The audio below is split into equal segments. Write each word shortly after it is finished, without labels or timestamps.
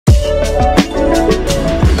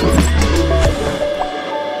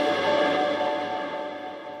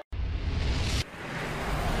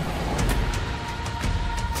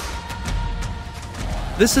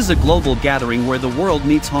This is a global gathering where the world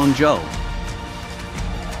meets Hangzhou,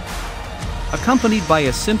 accompanied by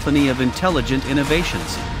a symphony of intelligent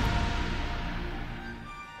innovations.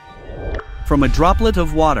 From a droplet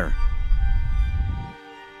of water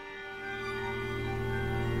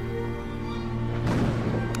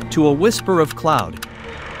to a whisper of cloud,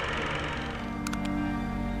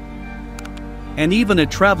 and even a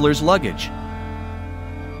traveler's luggage,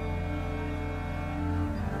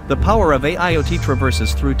 the power of AIoT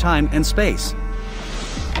traverses through time and space,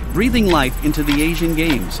 breathing life into the Asian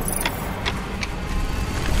Games.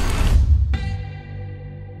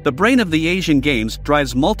 The brain of the Asian Games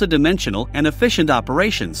drives multidimensional and efficient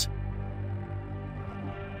operations.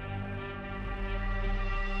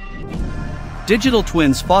 Digital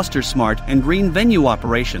twins foster smart and green venue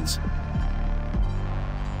operations.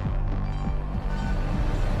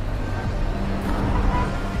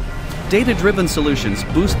 Data-driven solutions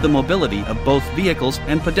boost the mobility of both vehicles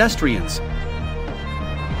and pedestrians.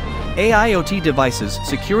 AIoT devices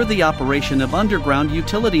secure the operation of underground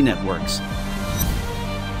utility networks.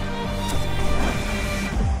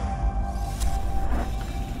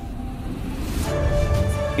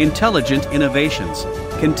 Intelligent innovations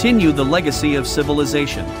continue the legacy of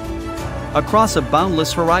civilization across a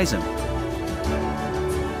boundless horizon.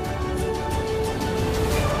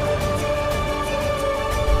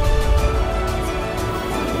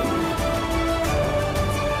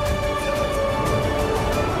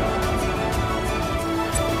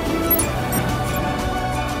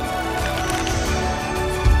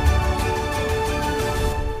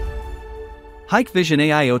 Hikvision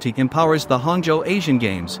AIoT empowers the Hangzhou Asian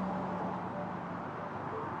Games.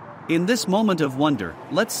 In this moment of wonder,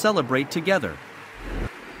 let's celebrate together.